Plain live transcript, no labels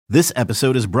This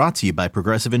episode is brought to you by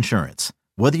Progressive Insurance.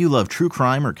 Whether you love true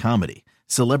crime or comedy,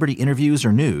 celebrity interviews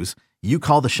or news, you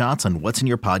call the shots on what's in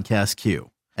your podcast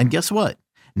queue. And guess what?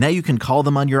 Now you can call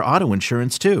them on your auto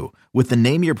insurance too with the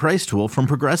Name Your Price tool from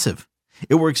Progressive.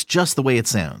 It works just the way it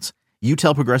sounds. You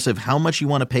tell Progressive how much you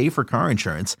want to pay for car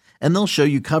insurance, and they'll show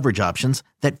you coverage options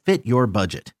that fit your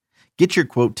budget. Get your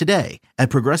quote today at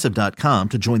Progressive.com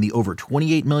to join the over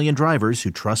 28 million drivers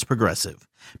who trust Progressive.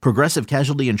 Progressive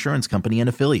Casualty Insurance Company and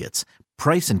Affiliates.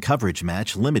 Price and coverage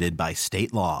match limited by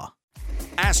state law.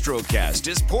 Astrocast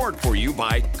is poured for you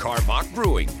by Karbach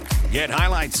Brewing. Get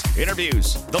highlights,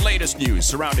 interviews, the latest news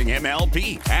surrounding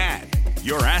MLB, and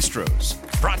your Astros.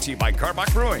 Brought to you by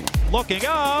Karbach Brewing. Looking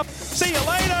up. See you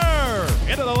later.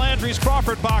 Into the Landry's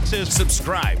Crawford boxes.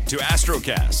 Subscribe to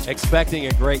Astrocast. Expecting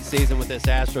a great season with this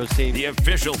Astros team. The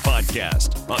official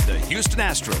podcast of the Houston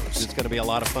Astros. It's going to be a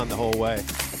lot of fun the whole way.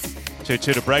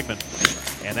 2-2 to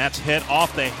Bregman. And that's hit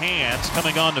off the hands.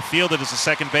 Coming on the field, it is the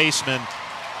second baseman,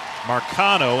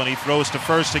 Marcano, and he throws to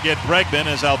first to get Bregman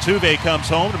as Altuve comes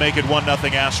home to make it 1-0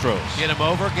 Astros. Get him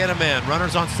over, get him in.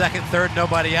 Runners on second, third,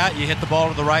 nobody out. You hit the ball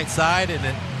to the right side, and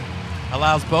it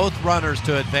allows both runners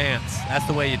to advance. That's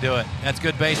the way you do it. That's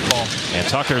good baseball. And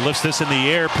Tucker lifts this in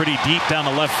the air pretty deep down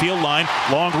the left field line.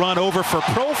 Long run over for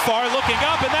Profar, looking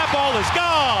up, and that ball is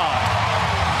gone.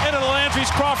 Into the Landry's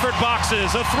Crawford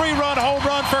boxes. A 3-run home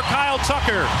run for Kyle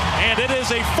Tucker, and it is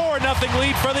a 4-0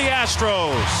 lead for the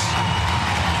Astros.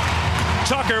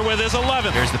 Tucker with his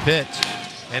 11th. Here's the pitch,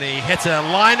 and he hits a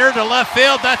liner to left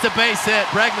field. That's a base hit.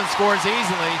 Bregman scores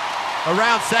easily.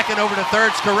 Around second, over to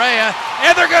third, Correa,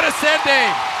 and they're going to send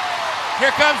him.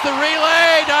 Here comes the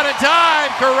relay, not in time.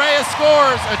 Correa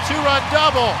scores a 2-run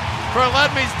double for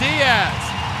Ledmys Diaz,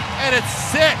 and it's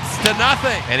 6-0.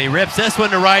 And he rips this one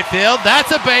to right field.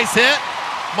 That's a base hit.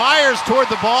 Myers toward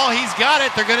the ball. He's got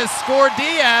it. They're going to score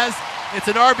Diaz. It's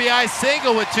an RBI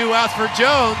single with 2 outs for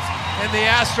Jones. And the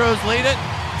Astros lead it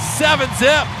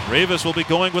 7-0. Rivas will be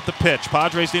going with the pitch.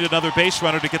 Padres need another base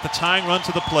runner to get the tying run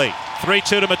to the plate.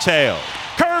 3-2 to Mateo.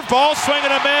 Curveball, swing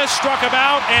and a miss, struck him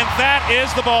out, and that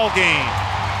is the ball game.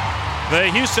 The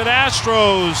Houston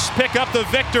Astros pick up the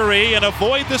victory and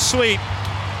avoid the sweep,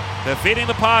 defeating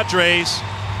the Padres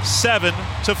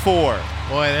 7-4.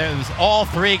 Boy, all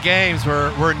 3 games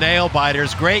were nail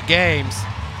biters. Great games.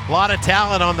 A lot of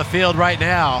talent on the field right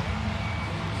now.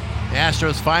 The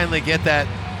Astros finally get that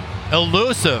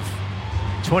elusive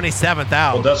 27th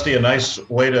out. Well, Dusty, a nice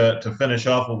way to finish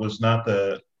off what was not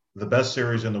the best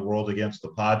series in the world against the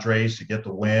Padres to get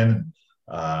the win.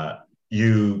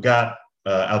 You got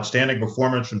outstanding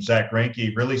performance from Zack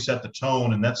Greinke, really set the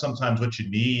tone, and that's sometimes what you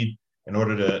need in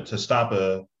order to stop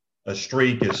a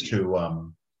streak is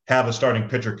to have a starting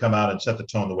pitcher come out and set the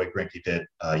tone the way Greinke did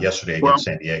yesterday against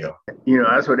San Diego.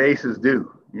 That's what aces do.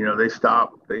 They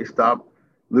stop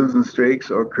losing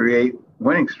streaks or create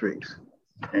winning streaks.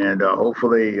 And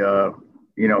hopefully,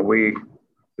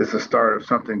 this is the start of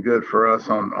something good for us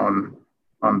on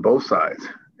both sides.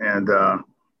 And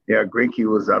Greinke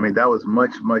was, that was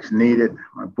much needed.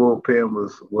 My bullpen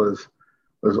was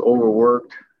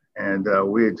overworked, and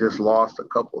we had just lost a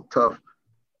couple of tough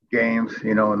games,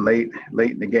 and late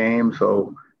in the game.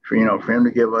 So for him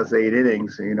to give us 8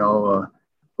 innings,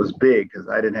 was big because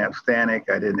I didn't have Stanek,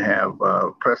 I didn't have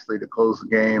Presley to close the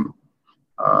game.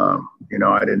 I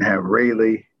didn't have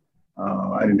Rayleigh.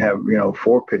 I didn't have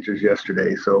 4 pitchers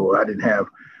yesterday, so I didn't have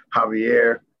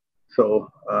Javier.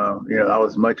 So that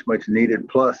was much needed.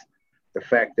 Plus the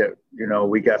fact that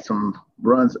we got some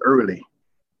runs early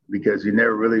because you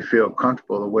never really feel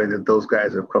comfortable the way that those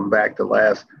guys have come back the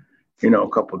last a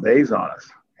couple of days on us,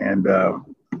 and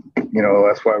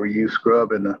that's why we use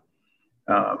Scrub in the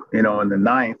in the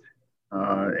 9th,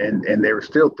 and they were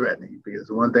still threatening because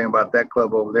the one thing about that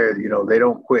club over there, they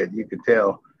don't quit. You could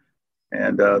tell,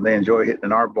 and they enjoy hitting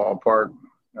in our ballpark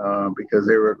because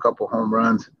there were a couple home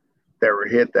runs that were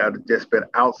hit that had just been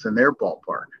outs in their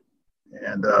ballpark,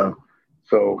 and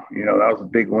so that was a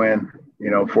big win,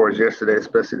 for us yesterday,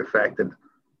 especially the fact that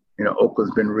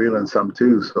Oakland's been reeling some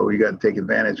too, so you got to take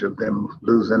advantage of them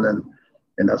losing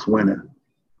and us winning.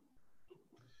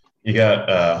 You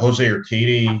got Jose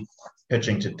Urquidy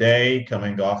pitching today,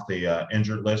 coming off the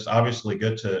injured list. Obviously,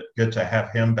 good to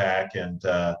have him back, and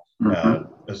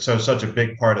so such a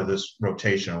big part of this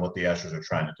rotation and what the Astros are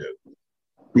trying to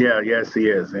do. Yes, he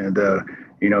is, and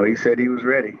he said he was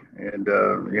ready, and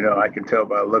I can tell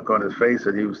by the look on his face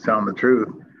that he was telling the truth.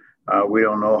 We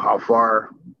don't know how far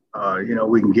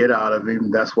we can get out of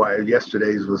him. That's why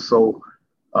yesterday's was so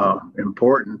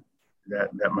important.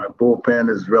 That my bullpen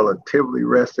is relatively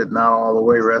rested, not all the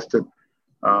way rested.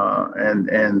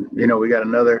 And we got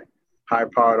another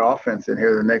high-powered offense in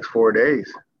here the next 4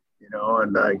 days.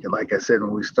 And like I said,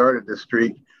 when we started the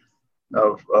streak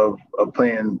of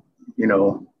playing,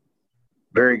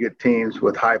 very good teams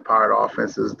with high-powered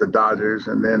offenses, the Dodgers,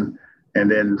 and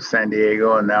then San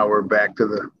Diego, and now we're back to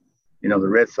the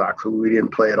Red Sox, who we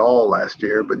didn't play at all last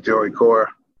year, but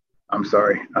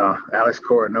Alex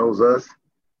Cora knows us,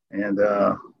 and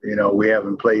we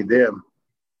haven't played them.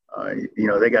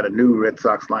 They got a new Red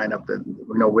Sox lineup that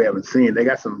we haven't seen. They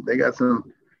got some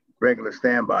regular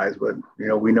standbys, but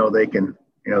we know they can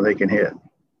hit.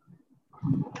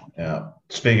 Yeah.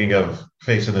 Speaking of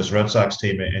facing this Red Sox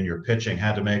team and your pitching,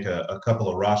 had to make a couple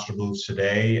of roster moves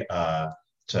today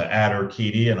to add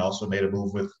Urquidy, and also made a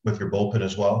move with your bullpen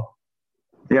as well.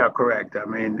 Yeah, correct. I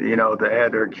mean, to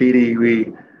add Urquidy,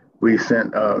 we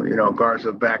sent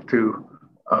Garza back to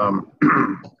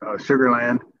Sugar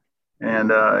Land,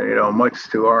 and much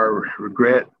to our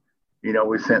regret,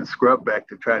 we sent Scrub back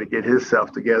to try to get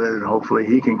himself together, and hopefully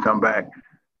he can come back,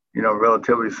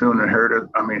 relatively soon and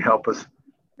help us.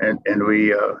 And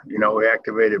we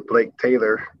activated Blake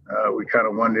Taylor. We kind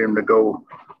of wanted him to go,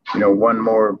 one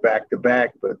more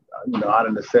back-to-back, but, out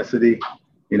of necessity,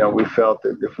 we felt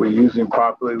that if we use him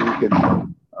properly, we could,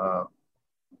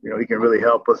 he can really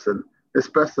help us. And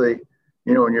especially,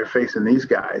 when you're facing these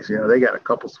guys, they got a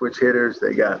couple switch hitters.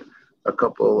 They got a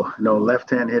couple,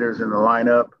 left-hand hitters in the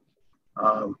lineup.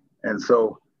 And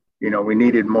so, we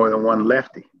needed more than one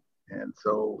lefty. And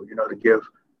so, to give,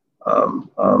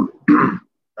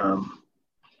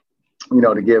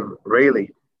 to give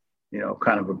Rayleigh,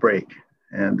 kind of a break,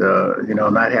 and,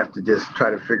 not have to just try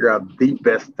to figure out the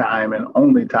best time and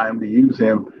only time to use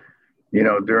him,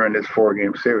 during this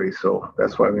 4-game series. So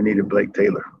that's why we needed Blake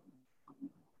Taylor.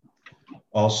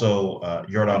 Also,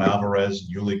 Yordan Alvarez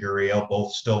and Yuli Gurriel,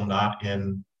 both still not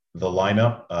in the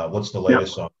lineup. What's the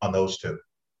latest on those two?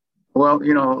 Well,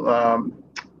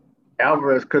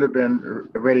 Alvarez could have been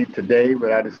ready today,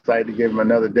 but I decided to give him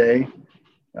another day.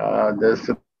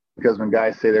 Because when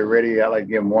guys say they're ready, I like to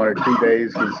give them 1 or 2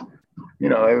 days, because,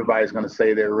 everybody's going to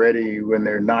say they're ready when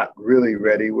they're not really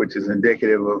ready, which is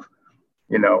indicative of,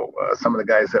 some of the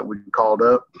guys that we called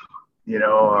up,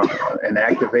 and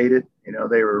activated.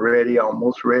 They were ready,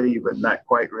 almost ready, but not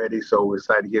quite ready. So we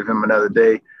decided to give him another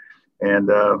day. And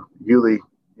Yuli,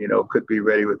 could be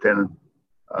ready within,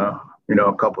 a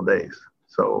couple days.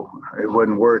 So it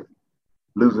wasn't worth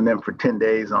losing them for 10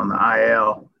 days on the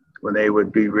IL when they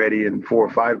would be ready in 4 or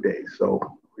 5 days. So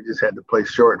we just had to play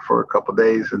short for a couple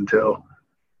days until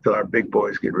our big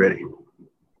boys get ready.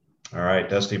 All right,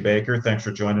 Dusty Baker, thanks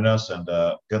for joining us, and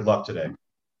good luck today.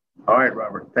 All right,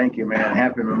 Robert. Thank you, man.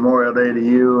 Happy Memorial Day to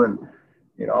you and,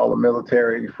 all the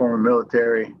military, former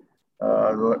military.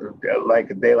 Like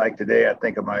a day like today, I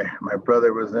think of my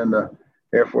brother was in the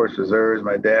Air Force Reserves.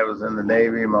 My dad was in the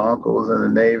Navy. My uncle was in the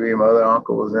Navy. My other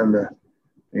uncle was in the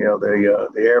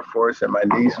Air Force, and my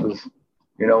niece was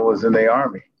in the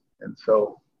Army. And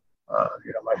so,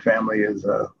 my family is,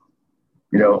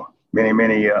 many,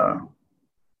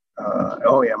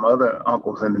 my other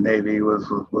uncles in the Navy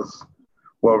was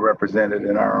well represented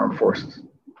in our armed forces.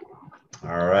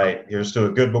 All right. Here's to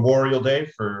a good Memorial Day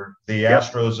for the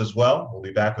Astros as well. We'll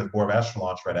be back with more of Astro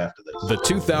Launch right after this. The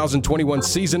 2021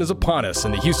 season is upon us,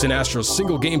 and the Houston Astros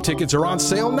single-game tickets are on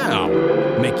sale now.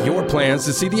 Make your plans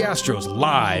to see the Astros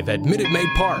live at Minute Maid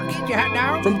Park.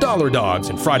 From Dollar Dogs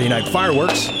and Friday night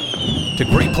fireworks to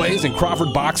great plays and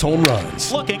Crawford box home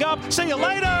runs. Looking up. See you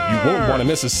later. You won't want to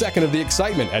miss a second of the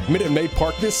excitement at Minute Maid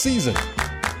Park this season.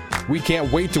 We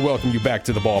can't wait to welcome you back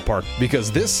to the ballpark,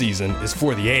 because this season is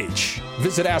for the H.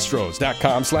 Visit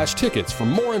Astros.com/tickets for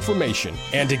more information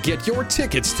and to get your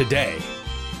tickets today.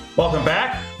 Welcome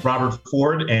back. Robert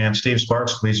Ford and Steve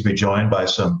Sparks, pleased to be joined by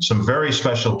some very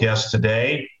special guests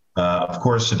today. Of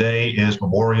course, today is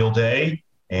Memorial Day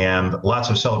and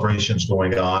lots of celebrations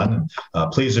going on.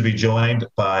 Pleased to be joined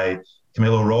by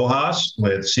Camilo Rojas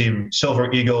with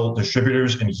Silver Eagle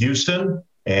Distributors in Houston,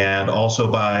 and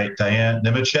also by Diane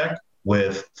Nemechek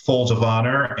with Folds of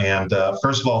Honor. And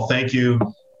first of all, thank you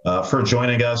for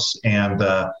joining us. And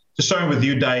just starting with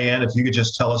you, Diane, if you could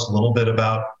just tell us a little bit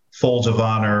about Folds of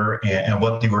Honor and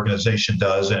what the organization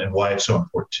does and why it's so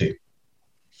important to you.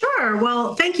 Sure.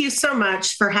 Well, thank you so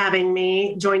much for having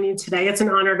me join you today. It's an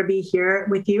honor to be here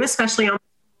with you, especially on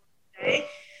today.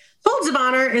 Folds of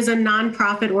Honor is a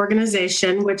nonprofit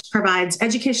organization which provides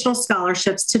educational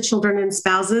scholarships to children and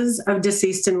spouses of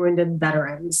deceased and wounded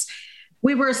veterans.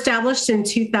 We were established in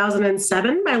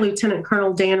 2007 by Lieutenant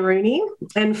Colonel Dan Rooney,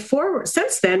 and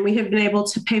since then we have been able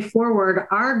to pay forward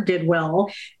our goodwill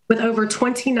with over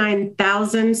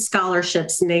 29,000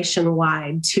 scholarships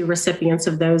nationwide to recipients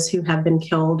of those who have been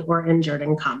killed or injured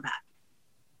in combat.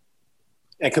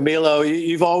 And Camilo,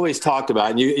 you've always talked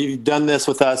about, and you've done this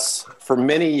with us for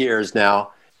many years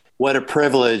now, what a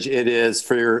privilege it is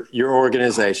for your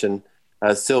organization,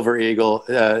 Silver Eagle,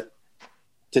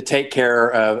 to take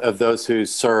care of those who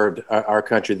served our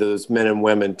country, those men and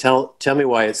women. Tell me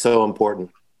why it's so important.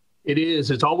 It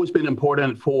is. It's always been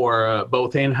important for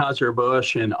both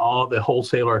Anheuser-Busch and all the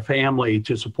wholesaler family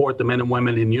to support the men and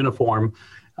women in uniform,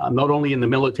 not only in the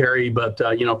military, but,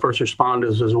 first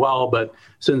responders as well. But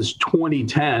since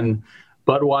 2010,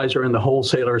 Budweiser and the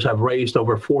wholesalers have raised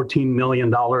over $14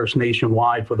 million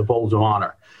nationwide for the Folds of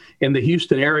Honor. In the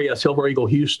Houston area, Silver Eagle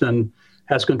Houston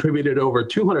has contributed over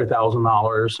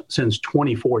 $200,000 since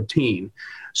 2014.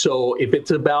 So if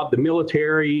it's about the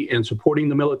military and supporting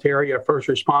the military or first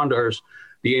responders,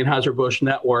 the Anheuser-Busch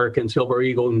Network and Silver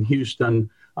Eagle in Houston,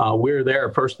 we're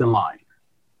there first in line.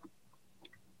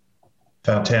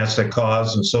 Fantastic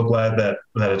cause, and so glad that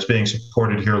it's being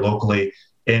supported here locally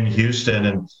in Houston.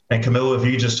 And Camilo, if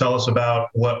you just tell us about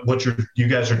what you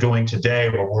guys are doing today,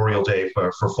 Memorial Day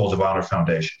for Folds of Honor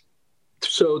Foundation.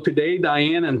 So today,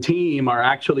 Diane and team are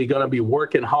actually going to be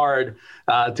working hard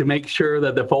to make sure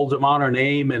that the Folds of Honor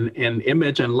name and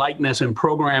image and likeness and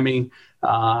programming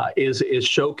is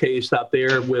showcased out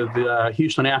there with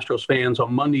Houston Astros fans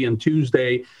on Monday and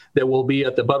Tuesday. That will be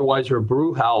at the Budweiser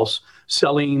Brew House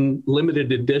selling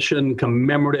limited edition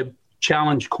commemorative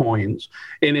challenge coins.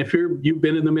 And if you've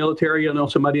been in the military, I know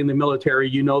somebody in the military,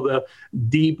 you know the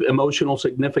deep emotional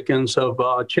significance of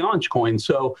challenge coins.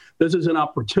 So this is an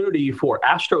opportunity for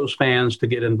Astros fans to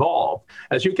get involved.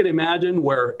 As you can imagine,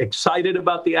 we're excited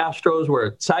about the Astros. We're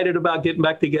excited about getting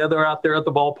back together out there at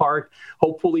the ballpark.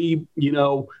 Hopefully,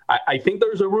 I think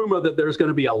there's a rumor that there's going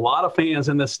to be a lot of fans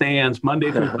in the stands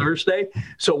Monday through Thursday.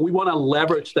 So we want to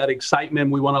leverage that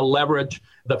excitement. We want to leverage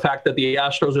the fact that the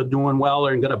Astros are doing well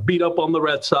and going to beat up on the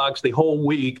Red Sox the whole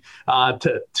week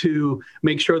to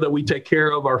make sure that we take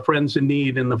care of our friends in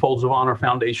need in the Folds of Honor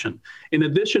Foundation. In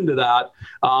addition to that,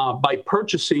 by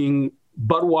purchasing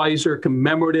Budweiser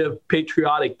commemorative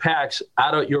patriotic packs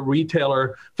out at your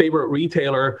favorite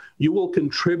retailer, you will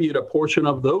contribute a portion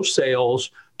of those sales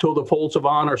to the Folds of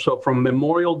Honor. So from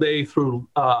Memorial Day through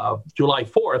July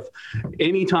 4th,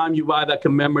 anytime you buy that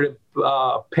commemorative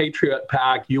Patriot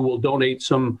pack, you will donate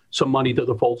some money to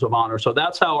the Folds of Honor. So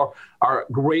that's how our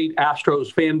great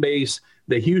Astros fan base,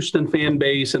 the Houston fan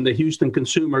base, and the Houston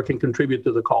consumer can contribute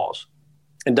to the cause.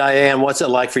 And Diane, what's it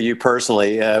like for you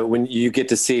personally when you get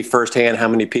to see firsthand how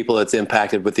many people it's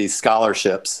impacted with these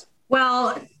scholarships?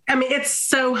 Well, I mean, it's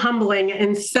so humbling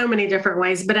in so many different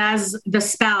ways. But as the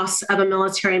spouse of a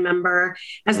military member,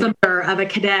 as the mother of a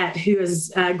cadet who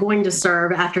is going to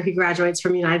serve after he graduates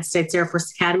from United States Air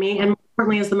Force Academy, and more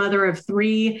importantly, as the mother of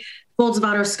 3 Folds of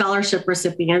Honor scholarship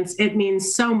recipients, it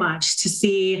means so much to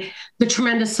see the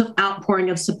tremendous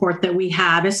outpouring of support that we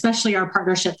have, especially our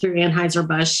partnership through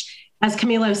Anheuser-Busch. As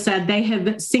Camilo said, they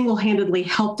have single-handedly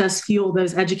helped us fuel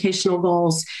those educational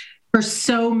goals for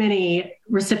so many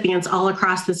recipients all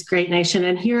across this great nation.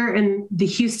 And here in the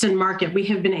Houston market, we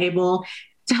have been able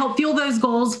to help fuel those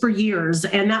goals for years.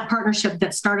 And that partnership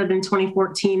that started in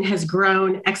 2014 has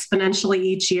grown exponentially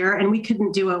each year. And we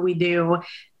couldn't do what we do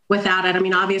without it. I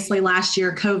mean, obviously last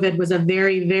year, COVID was a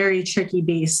very, very tricky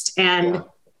beast. And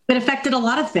it affected a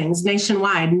lot of things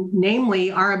nationwide,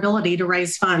 namely our ability to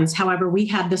raise funds. However, we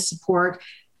had the support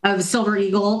of Silver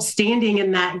Eagle standing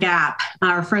in that gap.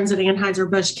 Our friends at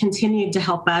Anheuser-Busch continued to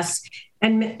help us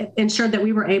and ensured that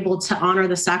we were able to honor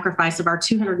the sacrifice of our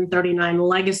 239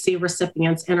 legacy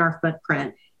recipients in our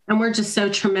footprint. And we're just so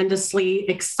tremendously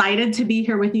excited to be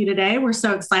here with you today. We're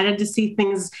so excited to see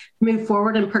things move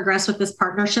forward and progress with this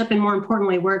partnership. And more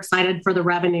importantly, we're excited for the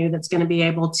revenue that's going to be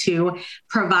able to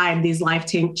provide these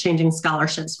life-changing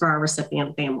scholarships for our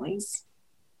recipient families.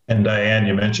 And Diane,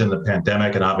 you mentioned the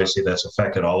pandemic, and obviously that's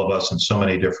affected all of us in so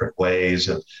many different ways,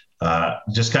 and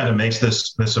just kind of makes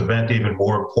this event even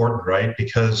more important, right?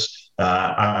 Because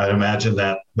I imagine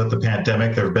that with the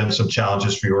pandemic, there have been some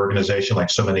challenges for your organization, like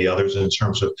so many others, in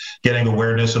terms of getting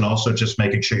awareness and also just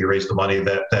making sure you raise the money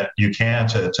that you can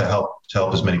to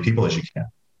help as many people as you can.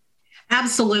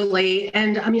 Absolutely.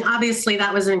 And I mean, obviously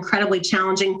that was incredibly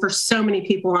challenging for so many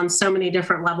people on so many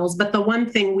different levels. But the one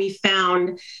thing we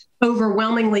found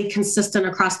overwhelmingly consistent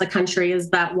across the country is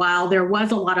that while there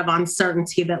was a lot of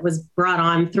uncertainty that was brought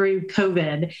on through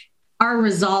COVID, our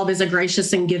resolve as a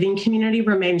gracious and giving community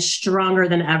remains stronger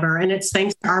than ever. And it's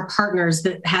thanks to our partners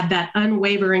that had that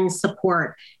unwavering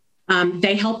support.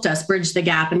 They helped us bridge the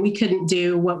gap, and we couldn't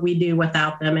do what we do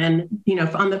without them. And,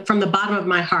 from the bottom of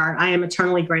my heart, I am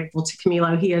eternally grateful to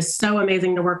Camilo. He is so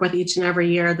amazing to work with each and every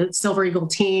year. The Silver Eagle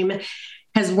team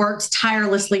has worked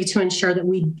tirelessly to ensure that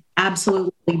we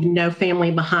absolutely leave no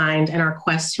family behind in our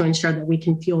quest to ensure that we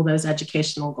can fuel those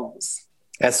educational goals.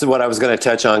 That's what I was going to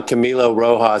touch on. Camilo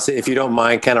Rojas, if you don't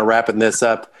mind kind of wrapping this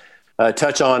up,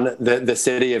 touch on the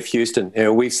city of Houston.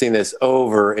 We've seen this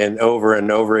over and over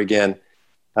and over again,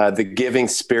 the giving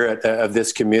spirit of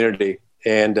this community.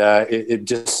 And it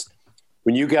just,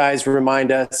 when you guys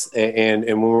remind us and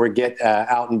when we get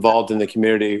out involved in the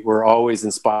community, we're always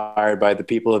inspired by the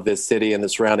people of this city and the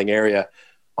surrounding area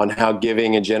on how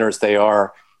giving and generous they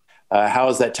are. How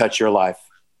has that touched your life?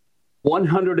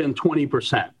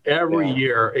 120%. Every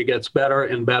year it gets better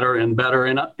and better and better.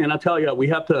 And I tell you, we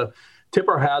have to tip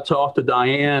our hats off to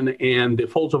Diane and the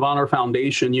Folds of Honor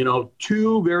Foundation.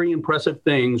 Two very impressive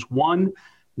things. One,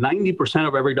 90%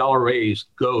 of every dollar raised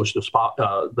goes to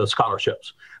the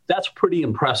scholarships. That's pretty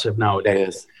impressive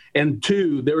nowadays. And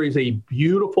two, there is a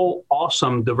beautiful,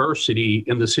 awesome diversity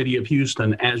in the city of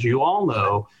Houston, as you all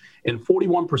know. And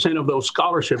 41% of those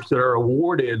scholarships that are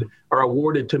awarded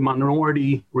to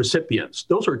minority recipients.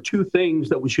 Those are two things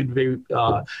that we should be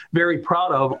very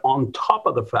proud of, on top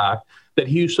of the fact that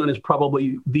Houston is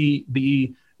probably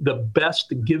the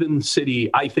best given city,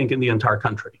 I think, in the entire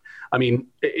country. I mean,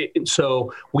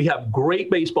 so we have great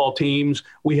baseball teams.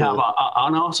 We have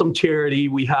an awesome charity.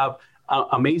 We have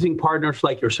amazing partners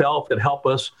like yourself that help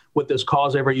us with this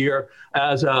cause every year.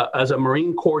 As a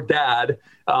Marine Corps dad,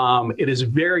 it is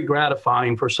very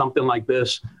gratifying for something like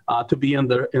this to be in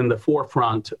the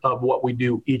forefront of what we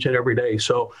do each and every day.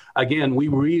 So again, we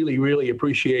really, really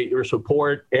appreciate your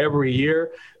support every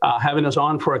year, having us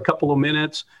on for a couple of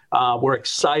minutes. We're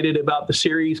excited about the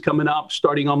series coming up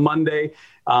starting on Monday.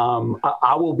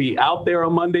 I will be out there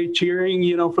on Monday cheering,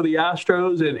 for the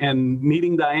Astros and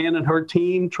meeting Diane and her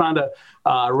team, trying to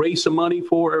raise some money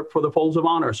for the Folds of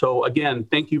Honor. So again,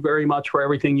 thank you very much for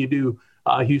everything you do,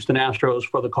 Houston Astros,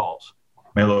 for the calls.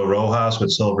 Camilo Rojas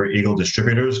with Silver Eagle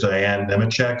Distributors, Diane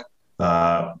Nemechek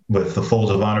with the Folds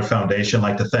of Honor Foundation. I'd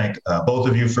like to thank both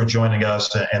of you for joining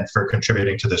us and for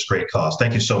contributing to this great cause.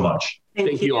 Thank you so much.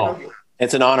 Thank you all.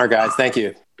 It's an honor, guys. Thank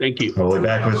you. Thank you. We'll be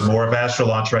back with more of Astro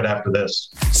Launch right after this.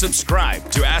 Subscribe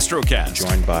to AstroCast.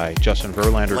 Joined by Justin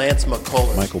Verlander, Lance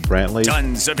McCullers, Michael Brantley,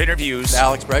 Tons of interviews.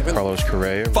 Alex Bregman, Carlos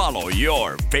Correa. Follow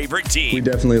your favorite team. We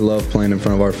definitely love playing in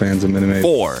front of our fans at Minute Maid.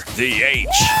 For the H.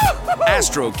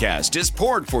 AstroCast is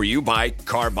poured for you by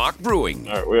Karbach Brewing.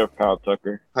 All right, we have Kyle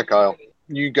Tucker. Hi, Kyle.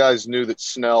 You guys knew that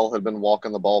Snell had been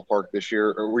walking the ballpark this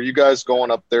year. Or were you guys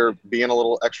going up there being a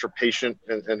little extra patient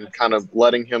and kind of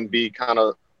letting him be kind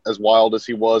of as wild as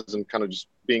he was and kind of just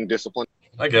being disciplined?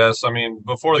 I guess. I mean,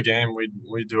 before the game,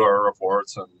 we do our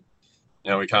reports and,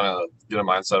 we kind of get a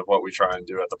mindset of what we try and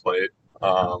do at the plate.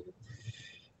 And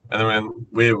then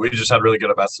we just had really good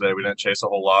at-bats today. We didn't chase a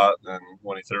whole lot. And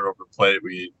when he threw over the plate,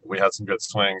 we had some good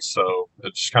swings. So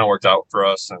it just kind of worked out for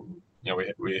us. And,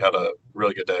 we had a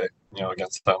really good day,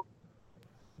 against them.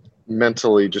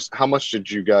 Mentally, just how much did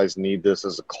you guys need this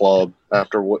as a club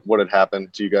after what had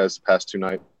happened to you guys the past two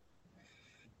nights?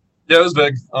 Yeah, it was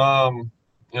big. The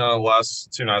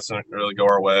last two nights didn't really go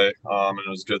our way. And it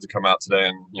was good to come out today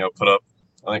and, put up,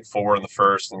 I think, 4 in the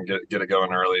first and get it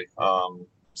going early.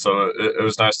 So it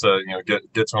was nice to, get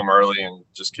to them early and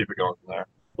just keep it going from there.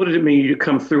 What did it mean to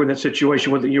come through in that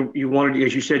situation? Whether you wanted,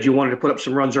 as you said, you wanted to put up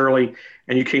some runs early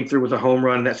and you came through with a home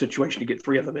run in that situation to get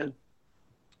 3 of them in?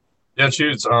 Yeah, it's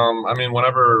huge.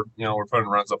 Whenever, we're putting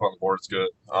runs up on the board, it's good,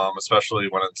 especially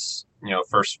when it's,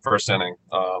 first inning,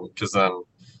 because then,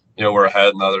 we're ahead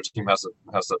and the other team has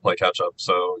to play catch up.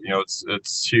 So,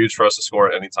 it's huge for us to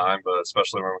score at any time, but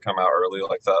especially when we come out early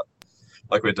like that,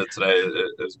 like we did today,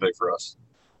 it is big for us.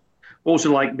 What was it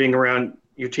like being around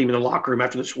your team in the locker room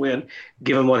after this win,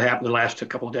 given what happened the last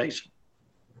couple of days?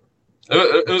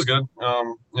 It was good.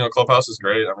 Clubhouse is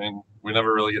great. I mean, we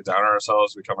never really get down on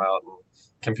ourselves. We come out and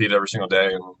compete every single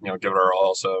day and, give it our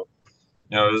all. So,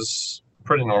 it was a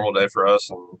pretty normal day for us.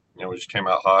 And, we just came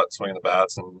out hot, swinging the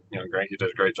bats. And, Greinke did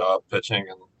a great job pitching.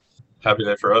 And happy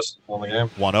day for us. Won the game.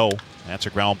 1-0. That's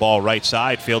a ground ball right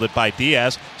side, fielded by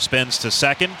Diaz. Spins to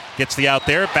second, gets the out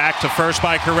there, back to first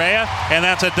by Correa. And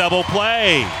that's a double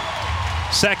play.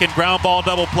 Second ground ball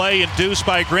double play induced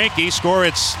by Greinke. Score,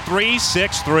 it's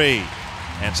 3-6-3.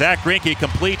 And Zach Greinke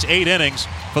completes 8 innings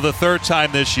for the 3rd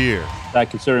time this year.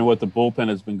 Considering what the bullpen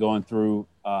has been going through,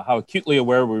 how acutely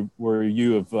aware were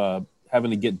you of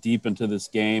having to get deep into this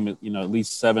game, at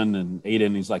least 7 and 8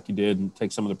 innings like you did and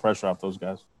take some of the pressure off those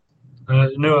guys? I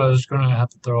knew I was going to have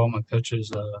to throw all my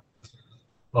pitches,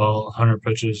 100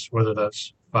 pitches, whether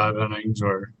that's 5 innings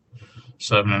or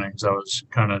 7 innings. I was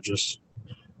kind of just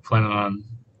planning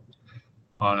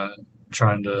on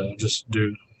trying to just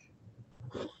do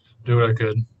what I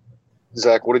could.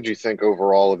 Zach, what did you think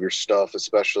overall of your stuff?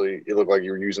 Especially, it looked like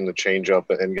you were using the changeup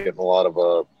and getting a lot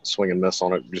of swing and miss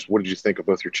on it. Just what did you think of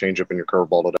both your changeup and your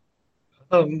curveball today?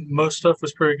 Most stuff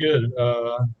was pretty good.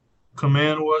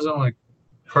 Command wasn't like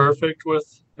perfect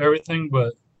with everything,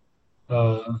 but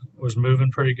was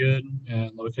moving pretty good,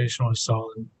 and location was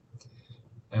solid.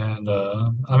 And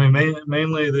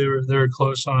mainly they were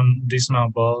close on decent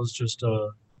amount of balls. Just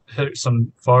hit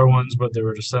some far ones, but they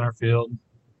were to center field,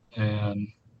 and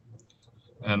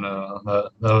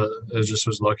it just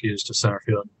was lucky as to center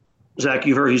field. Zach,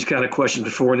 you've heard these kind of questions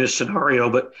before in this scenario,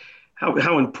 but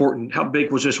how important, how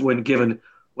big was this win given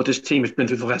what this team has been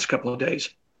through the last couple of days?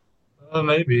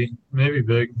 Maybe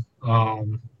big.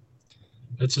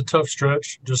 It's a tough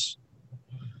stretch. Just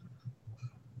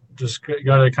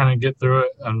got to kind of get through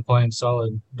it and playing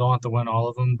solid. Don't have to win all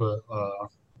of them, but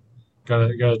got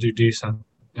to do decent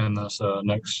in this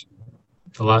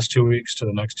the last 2 weeks to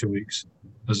the next 2 weeks.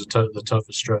 Is the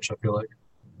toughest stretch, I feel like.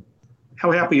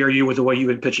 How happy are you with the way you've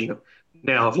been pitching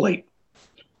now of late?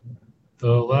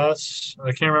 I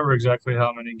can't remember exactly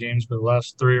how many games, but the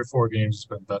last 3 or 4 games has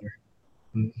been better.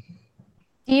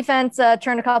 Defense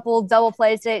turned a couple double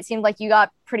plays today. It seemed like you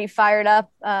got pretty fired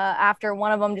up after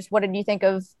one of them. Just what did you think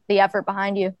of the effort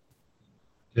behind you?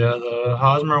 Yeah, the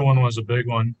Hosmer one was a big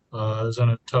one. It was in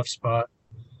a tough spot,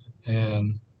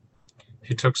 and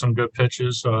he took some good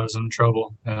pitches, so I was in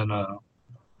trouble. And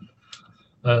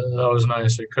that was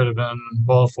nice. It could have been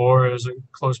ball 4. It was a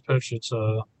close pitch. It's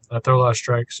I throw a lot of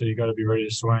strikes, so you got to be ready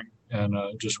to swing, and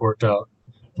it just worked out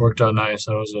nice.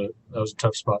 That was a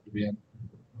tough spot to be in.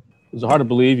 Is it hard to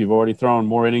believe you've already thrown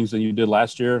more innings than you did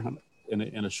last year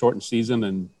in a shortened season?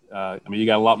 And you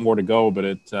got a lot more to go, but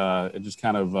it just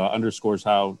kind of underscores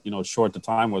how short the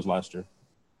time was last year.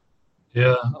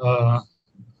 Yeah,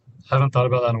 haven't thought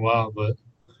about that in a while, but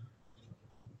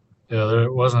yeah,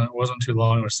 it wasn't too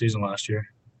long of a season last year.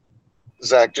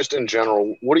 Zach, just in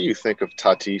general, what do you think of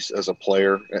Tatis as a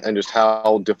player, and just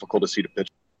how difficult is he to pitch?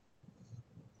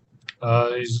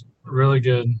 He's really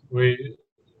good. We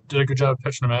did a good job of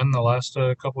pitching him in the last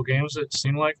couple games, it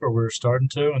seemed like, or we were starting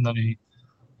to, and then he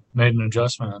made an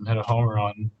adjustment and hit a homer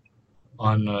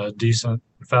on a decent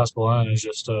fastball, and it's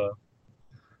just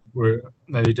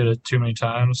maybe did it too many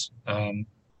times, and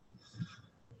I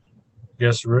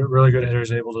guess really good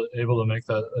hitters able to make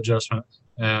that adjustment.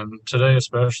 And today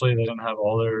especially, they didn't have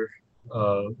all their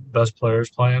best players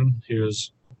playing. He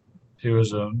was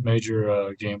a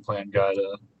major game plan guy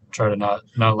to try to not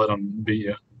let him beat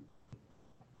you.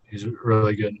 He's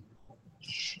really good.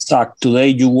 Zach, today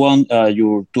you won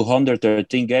your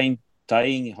 213 game,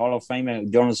 tying Hall of Famer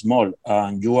John Small,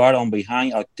 and you are on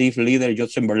behind active leader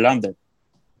Justin Verlander.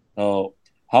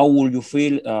 How will you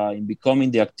feel in becoming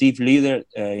the active leader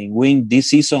in win this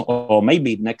season or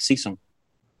maybe next season?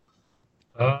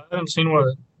 I haven't seen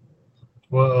what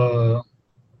the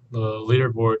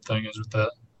leaderboard thing is with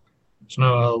that. So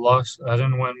no, I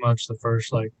didn't win much the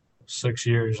first 6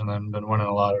 years, and then been winning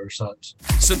a lot ever since.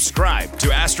 Subscribe to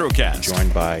Astrocast.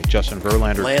 Joined by Justin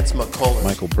Verlander, Lance McCullers,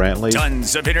 Michael Brantley,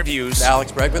 Tons of interviews.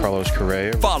 Alex Bregman, Carlos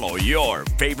Correa. Follow your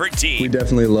favorite team. We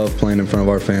definitely love playing in front of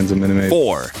our fans at Minute Maid.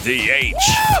 For the H.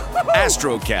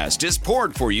 Astrocast is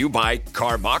poured for you by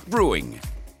Karbach Brewing.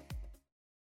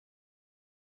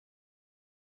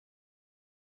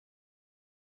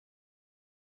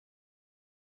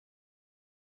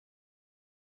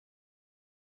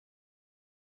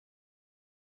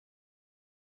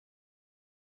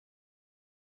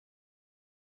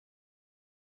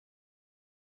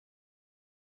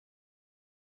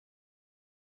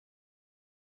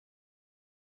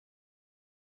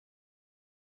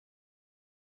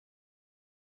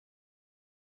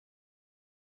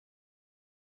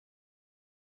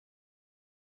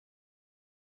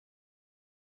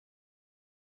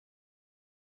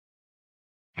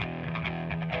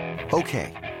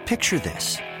 Okay, picture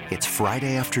this. It's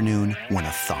Friday afternoon when a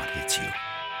thought hits you.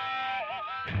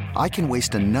 I can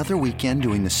waste another weekend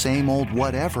doing the same old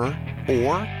whatever,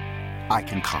 or I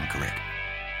can conquer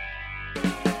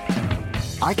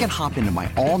it. I can hop into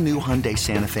my all-new Hyundai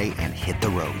Santa Fe and hit the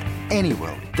road. Any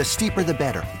road. The steeper, the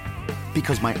better.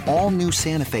 Because my all-new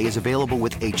Santa Fe is available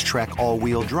with H-Track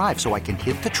all-wheel drive, so I can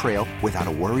hit the trail without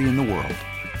a worry in the world.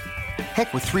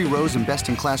 Heck, with 3 rows and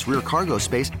best-in-class rear cargo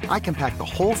space, I can pack the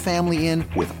whole family in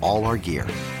with all our gear.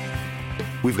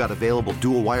 We've got available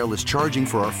dual wireless charging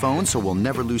for our phones, so we'll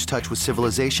never lose touch with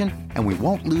civilization, and we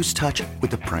won't lose touch with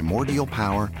the primordial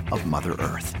power of Mother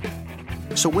Earth.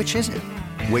 So which is it?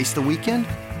 Waste the weekend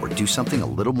or do something a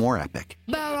little more epic?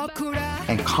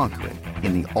 And conquer it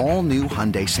in the all-new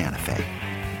Hyundai Santa Fe.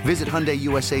 Visit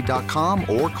HyundaiUSA.com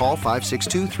or call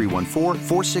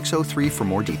 562-314-4603 for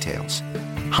more details.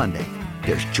 Hyundai,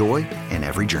 there's joy in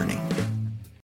every journey.